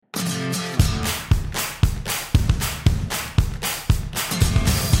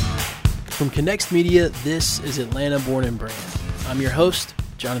From Connext Media, this is Atlanta Born and Brand. I'm your host,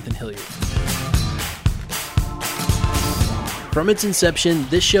 Jonathan Hilliard. From its inception,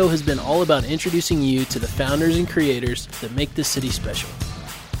 this show has been all about introducing you to the founders and creators that make this city special.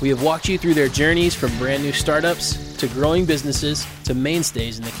 We have walked you through their journeys from brand new startups to growing businesses to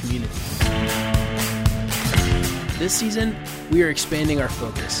mainstays in the community. This season, we are expanding our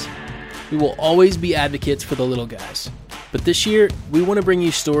focus. We will always be advocates for the little guys. But this year, we want to bring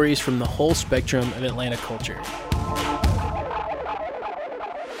you stories from the whole spectrum of Atlanta culture.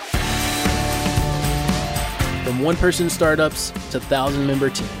 From one-person startups to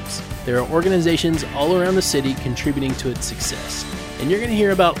 1,000-member teams, there are organizations all around the city contributing to its success. And you're going to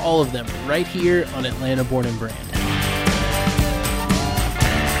hear about all of them right here on Atlanta Born and Brand.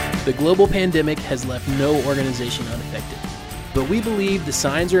 The global pandemic has left no organization unaffected, but we believe the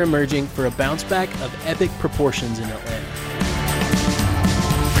signs are emerging for a bounce back of epic proportions in Atlanta.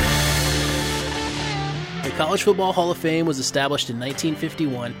 The College Football Hall of Fame was established in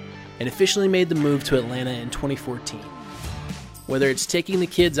 1951 and officially made the move to Atlanta in 2014. Whether it's taking the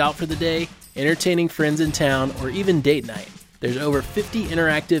kids out for the day, entertaining friends in town, or even date night, there's over 50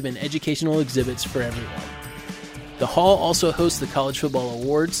 interactive and educational exhibits for everyone. The Hall also hosts the College Football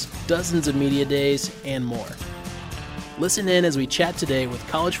Awards, dozens of media days, and more. Listen in as we chat today with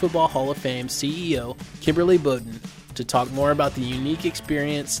College Football Hall of Fame CEO Kimberly Bowden to talk more about the unique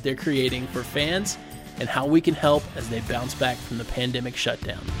experience they're creating for fans and how we can help as they bounce back from the pandemic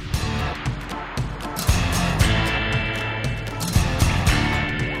shutdown.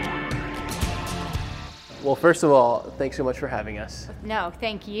 Well, first of all, thanks so much for having us. No,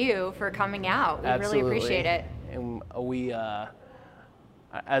 thank you for coming out. We Absolutely. really appreciate it. And we,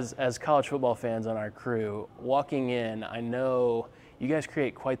 as college football fans on our crew, walking in, I know you guys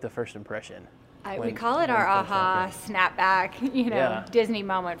create quite the first impression. We call it our aha, snapback, Disney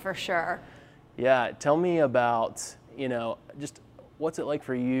moment for sure. Yeah, tell me about, just what's it like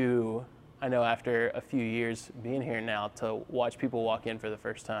for you, I know after a few years being here now, to watch people walk in for the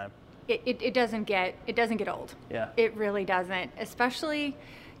first time. It doesn't get old. Yeah. It really doesn't, especially,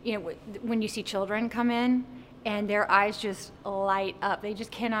 when you see children come in and their eyes just light up. They just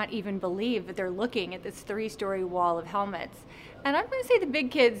cannot even believe that they're looking at this 3-story wall of helmets. And I'm going to say the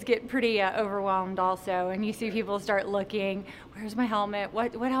big kids get pretty overwhelmed also, and you see people start looking, where's my helmet?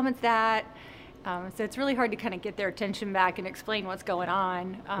 What helmet's that? So it's really hard to kind of get their attention back and explain what's going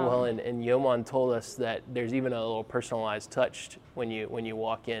on. Well, and Yoman told us that there's even a little personalized touch when you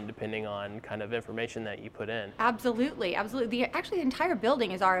walk in, depending on kind of information that you put in. Absolutely. Actually, the entire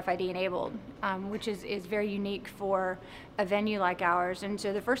building is RFID enabled, which is very unique for a venue like ours. And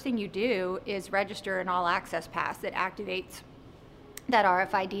so the first thing you do is register an all-access pass that activates that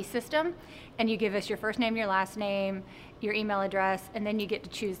RFID system, and you give us your first name, your last name, your email address, and then you get to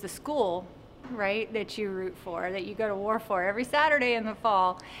choose the school, right, that you root for, that you go to war for every Saturday in the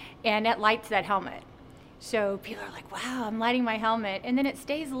fall, and it lights that helmet. So people are like, wow, I'm lighting my helmet, and then it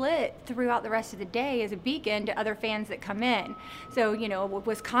stays lit throughout the rest of the day as a beacon to other fans that come in. So, a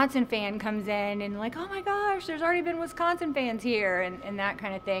Wisconsin fan comes in and like, oh my gosh, there's already been Wisconsin fans here, and that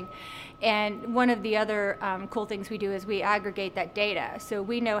kind of thing. And one of the other cool things we do is we aggregate that data. So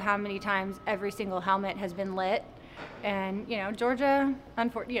we know how many times every single helmet has been lit. And, Georgia,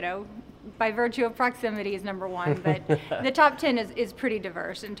 by virtue of proximity is number one, but the top 10 is pretty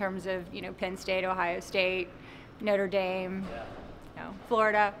diverse in terms of, Penn State, Ohio State, Notre Dame,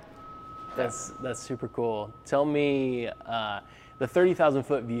 Florida. That's super cool. Tell me the 30,000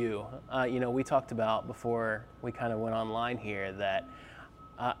 foot view. We talked about before we kind of went online here that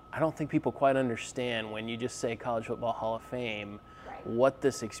I don't think people quite understand when you just say College Football Hall of Fame, what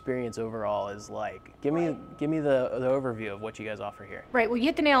this experience overall is like. Give me the overview of what you guys offer here. Right. Well, you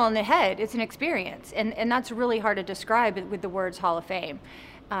hit the nail on the head. It's an experience, and that's really hard to describe with the words Hall of Fame.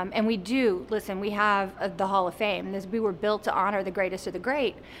 And we have the Hall of Fame. We were built to honor the greatest of the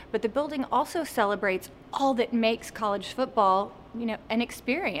great, but the building also celebrates all that makes college football, an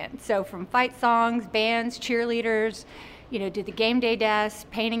experience. So from fight songs, bands, cheerleaders, to the game day desk,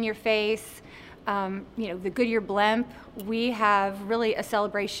 painting your face, the Goodyear blimp. We have really a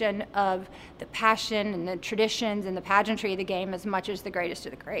celebration of the passion and the traditions and the pageantry of the game as much as the greatest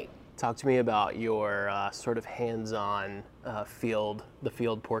of the great. Talk to me about your sort of hands-on the field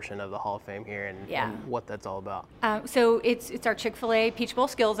portion of the Hall of Fame here and what that's all about. So it's our Chick-fil-A Peach Bowl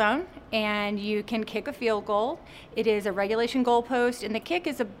skill zone, and you can kick a field goal. It is a regulation goalpost, and the kick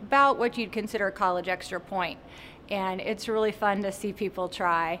is about what you'd consider a college extra point. And it's really fun to see people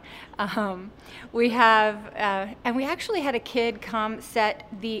try. We actually had a kid come set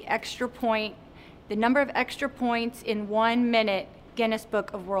the number of extra points in 1 minute Guinness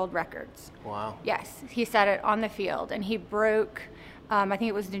Book of World Records. Wow. Yes, he set it on the field, and he broke, I think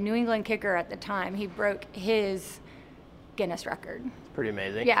it was the New England kicker at the time, he broke his Guinness record. It's pretty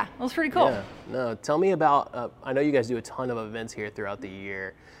amazing. Yeah, it was pretty cool. Yeah. No, tell me about, I know you guys do a ton of events here throughout the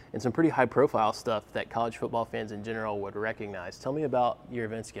year, and some pretty high-profile stuff that college football fans in general would recognize. Tell me about your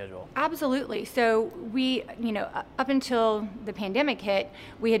event schedule. Absolutely. So we, up until the pandemic hit,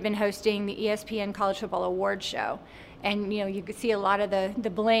 we had been hosting the ESPN College Football Awards show. And, you could see a lot of the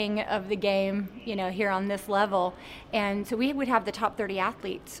bling of the game, here on this level. And so we would have the top 30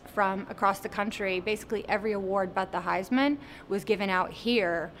 athletes from across the country. Basically every award but the Heisman was given out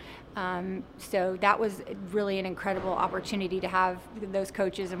here. So that was really an incredible opportunity to have those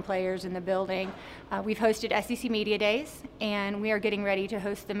coaches and players in the building. We've hosted SEC Media Days, and we are getting ready to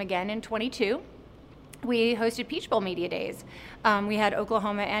host them again in 22. We hosted Peach Bowl Media Days. We had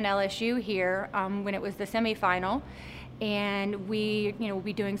Oklahoma and LSU here when it was the semifinal, and we'll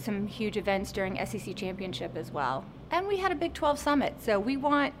be doing some huge events during SEC Championship as well. And we had a Big 12 Summit, so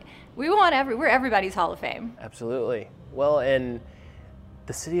we're everybody's Hall of Fame. Absolutely. Well, and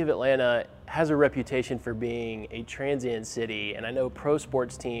the city of Atlanta has a reputation for being a transient city, and I know pro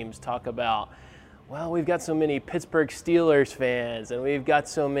sports teams talk about, well, we've got so many Pittsburgh Steelers fans, and we've got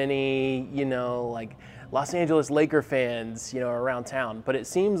so many, like Los Angeles Laker fans, around town. But it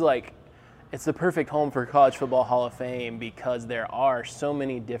seems like it's the perfect home for College Football Hall of Fame because there are so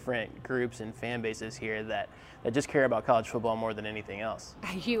many different groups and fan bases here that just care about college football more than anything else.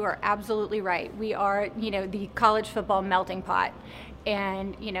 You are absolutely right. We are, the college football melting pot.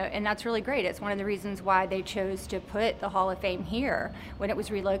 And, and that's really great. It's one of the reasons why they chose to put the Hall of Fame here when it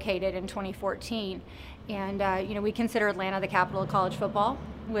was relocated in 2014. And, we consider Atlanta the capital of college football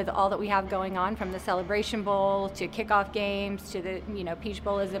with all that we have going on, from the Celebration Bowl to kickoff games to the, Peach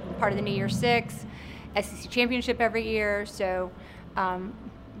Bowl is a part of the New Year's Six, SEC Championship every year. So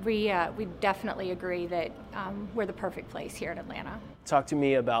we definitely agree that we're the perfect place here in Atlanta. Talk to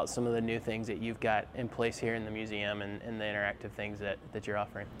me about some of the new things that you've got in place here in the museum and the interactive things that you're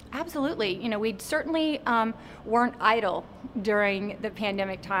offering. Absolutely. We certainly weren't idle during the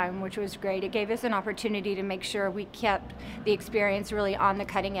pandemic time, which was great. It gave us an opportunity to make sure we kept the experience really on the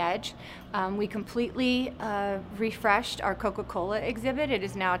cutting edge. We completely refreshed our Coca-Cola exhibit. It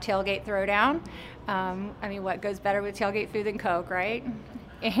is now a tailgate throwdown. What goes better with tailgate food than Coke, right?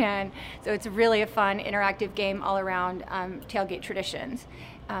 And so it's really a fun, interactive game all around tailgate traditions.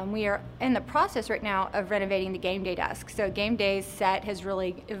 We are in the process right now of renovating the game day desk. So game day's set has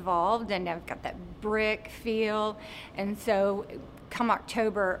really evolved, and I've got that brick feel. And so come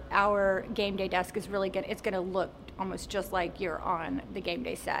October, our game day desk is really good. It's going to look almost just like you're on the game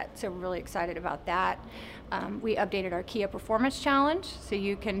day set. So we're really excited about that. We updated our Kia Performance Challenge, so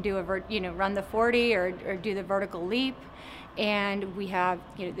you can do run the 40 or do the vertical leap. And we have,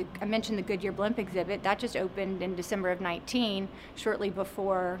 I mentioned the Goodyear Blimp exhibit. That just opened in December of 19, shortly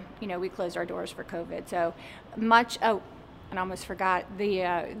before, we closed our doors for COVID. So much, and I almost forgot,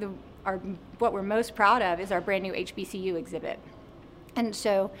 what we're most proud of is our brand new HBCU exhibit. And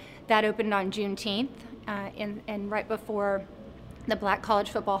so that opened on Juneteenth, and right before the Black College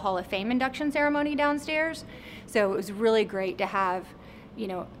Football Hall of Fame induction ceremony downstairs. So it was really great to have,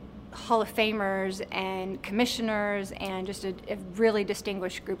 Hall of Famers and commissioners and just a really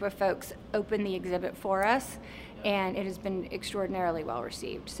distinguished group of folks open the exhibit for us, and it has been extraordinarily well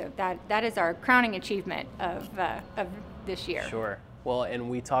received. So that is our crowning achievement of this year. Sure. Well, and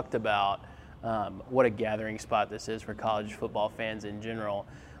we talked about what a gathering spot this is for college football fans in general.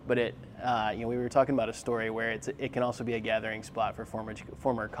 But we were talking about a story where it can also be a gathering spot for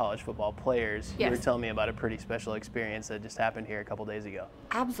former college football players. Yes. You were telling me about a pretty special experience that just happened here a couple days ago.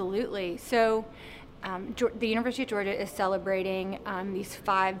 Absolutely. So the University of Georgia is celebrating these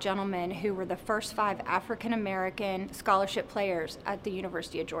 5 gentlemen who were the first 5 African-American scholarship players at the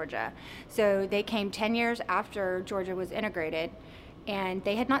University of Georgia. So they came 10 years after Georgia was integrated, and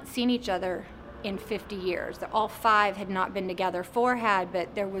they had not seen each other in 50 years. All 5 had not been together. 4 had,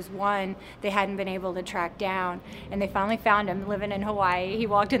 but there was one they hadn't been able to track down, and they finally found him living in Hawaii. He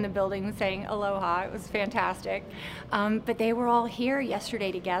walked in the building saying aloha. It was fantastic. But they were all here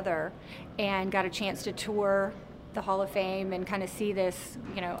yesterday together and got a chance to tour the Hall of Fame and kind of see this,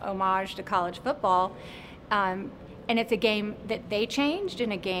 homage to college football. And it's a game that they changed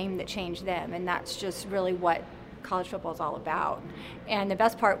and a game that changed them, and that's just really what college football is all about. And the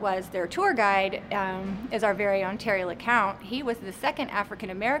best part was their tour guide is our very own Terry LeCount. He was the second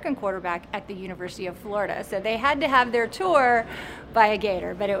African-American quarterback at the University of Florida. So they had to have their tour by a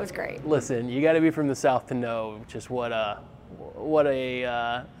Gator, but it was great. Listen, you got to be from the South to know just what what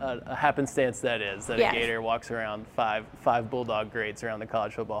a happenstance that is, that Yes. a Gator walks around five Bulldog greats around the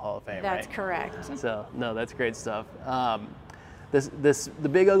College Football Hall of Fame, That's right? correct. So, no, that's great stuff. The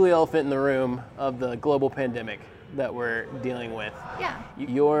big ugly elephant in the room of the global pandemic that we're dealing with. Yeah.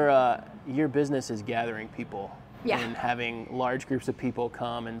 Your business is gathering people Yeah. and having large groups of people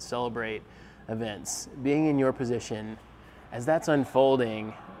come and celebrate events. Being in your position, as that's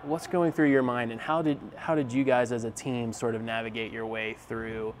unfolding, what's going through your mind, and how did you guys as a team sort of navigate your way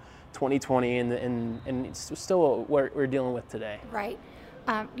through 2020 and it's still what we're dealing with today? Right.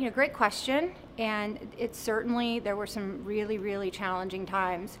 Great question. And it's certainly, there were some really, really challenging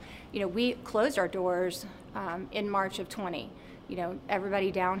times. We closed our doors in March of 20.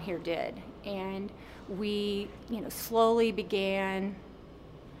 Everybody down here did. And we, slowly began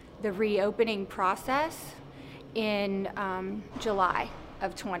the reopening process in July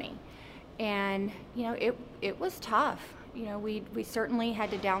of 20. And, it was tough. We certainly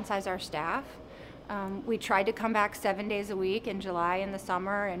had to downsize our staff. We tried to come back 7 days a week in July in the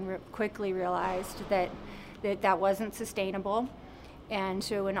summer and quickly realized that wasn't sustainable. And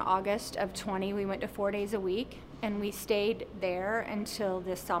so in August of 20, we went to 4 days a week, and we stayed there until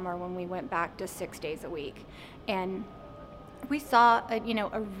this summer when we went back to 6 days a week. And we saw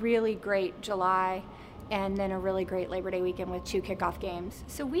a really great July and then a really great Labor Day weekend with 2 kickoff games.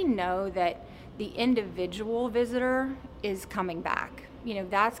 So we know that the individual visitor is coming back.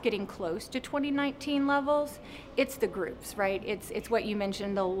 That's getting close to 2019 levels. It's the groups, right? It's what you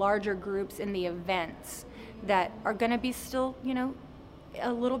mentioned, the larger groups in the events that are going to be still,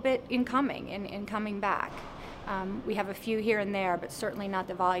 a little bit incoming and coming back. We have a few here and there, but certainly not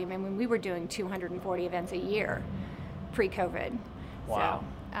the volume. I mean, we were doing 240 events a year pre-COVID. Wow.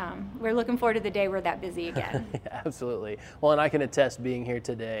 So we're looking forward to the day we're that busy again. Absolutely. Well, and I can attest, being here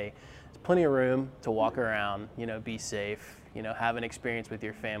today, there's plenty of room to walk around, be safe, have an experience with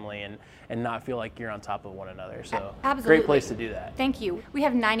your family and not feel like you're on top of one another. So Absolutely. Great place to do that. Thank you. We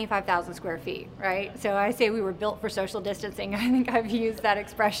have 95,000 square feet, right? So I say we were built for social distancing. I think I've used that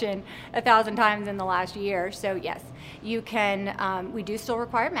expression 1,000 times in the last year. So yes, you can, we do still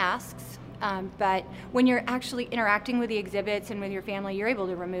require masks. But when you're actually interacting with the exhibits and with your family, you're able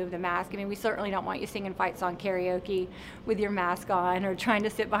to remove the mask. I mean, we certainly don't want you singing fight song karaoke with your mask on or trying to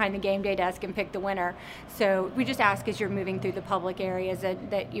sit behind the game day desk and pick the winner. So we just ask as you're moving through the public areas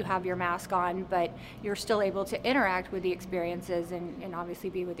that you have your mask on, but you're still able to interact with the experiences and obviously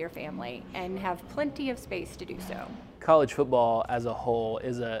be with your family and have plenty of space to do so. College football as a whole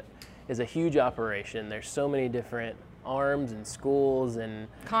is a huge operation. There's so many different arms and schools and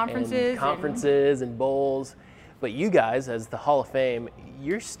conferences and bowls, but you guys, as the Hall of Fame,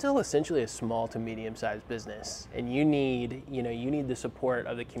 you're still essentially a small to medium-sized business, and you need the support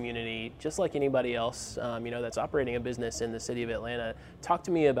of the community just like anybody else that's operating a business in the city of Atlanta. Talk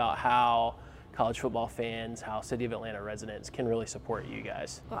to me about how college football fans, how City of Atlanta residents can really support you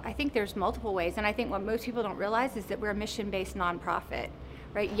guys. Well, I think there's multiple ways, and I think what most people don't realize is that we're a mission-based nonprofit,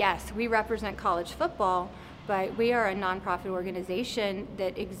 right? Yes, we represent college football, but we are a nonprofit organization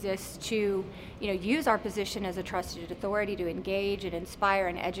that exists to, use our position as a trusted authority to engage and inspire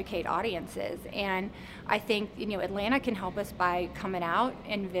and educate audiences. And I think, Atlanta can help us by coming out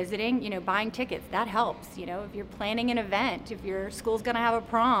and visiting, buying tickets. That helps. If you're planning an event, if your school's going to have a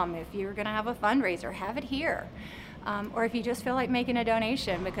prom, if you're going to have a fundraiser, have it here. Or if you just feel like making a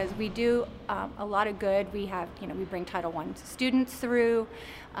donation, because we do a lot of good. We have, we bring Title I students through.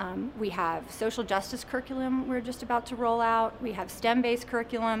 We have social justice curriculum we're just about to roll out. We have STEM-based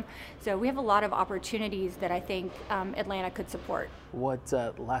curriculum. So we have a lot of opportunities that I think Atlanta could support. What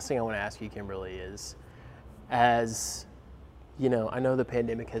last thing I want to ask you, Kimberly, is as, I know the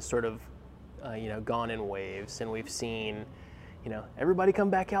pandemic has sort of, gone in waves, and we've seen everybody come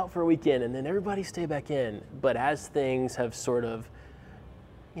back out for a weekend and then everybody stay back in. But as things have sort of,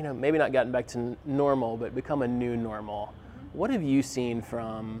 maybe not gotten back to normal, but become a new normal, what have you seen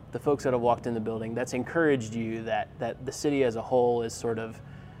from the folks that have walked in the building that's encouraged you that the city as a whole is sort of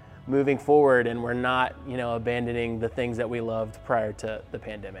moving forward and we're not, abandoning the things that we loved prior to the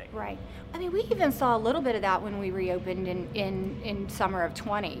pandemic? Right. I mean, we even saw a little bit of that when we reopened in summer of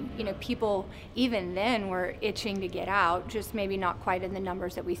 20. People even then were itching to get out, just maybe not quite in the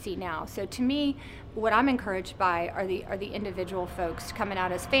numbers that we see now. So to me, what I'm encouraged by are the individual folks coming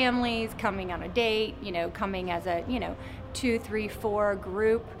out as families, coming on a date, coming as a 2, 3, 4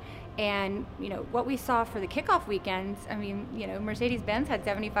 group. And, what we saw for the kickoff weekends, I mean, Mercedes-Benz had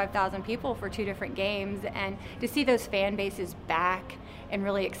 75,000 people for 2 different games. And to see those fan bases back and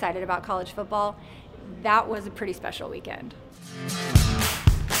really excited about college football, that was a pretty special weekend.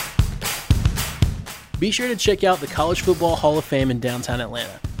 Be sure to check out the College Football Hall of Fame in downtown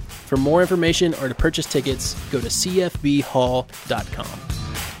Atlanta. For more information or to purchase tickets, go to cfbhall.com.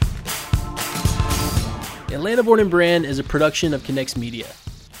 Atlanta Born and Brand is a production of Connects Media.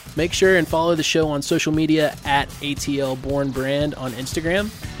 Make sure and follow the show on social media at ATL Born Brand on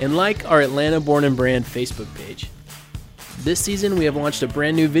Instagram and like our Atlanta Born and Brand Facebook page. This season, we have launched a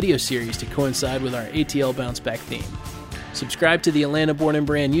brand new video series to coincide with our ATL Bounce Back theme. Subscribe to the Atlanta Born and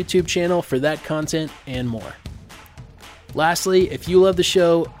Brand YouTube channel for that content and more. Lastly, if you love the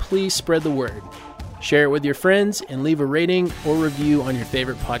show, please spread the word. Share it with your friends and leave a rating or review on your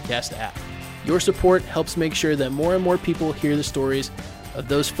favorite podcast app. Your support helps make sure that more and more people hear the stories of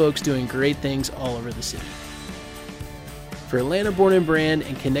those folks doing great things all over the city. For Atlanta Born and Brand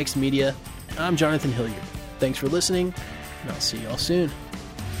and Connects Media, I'm Jonathan Hilliard. Thanks for listening, and I'll see y'all soon.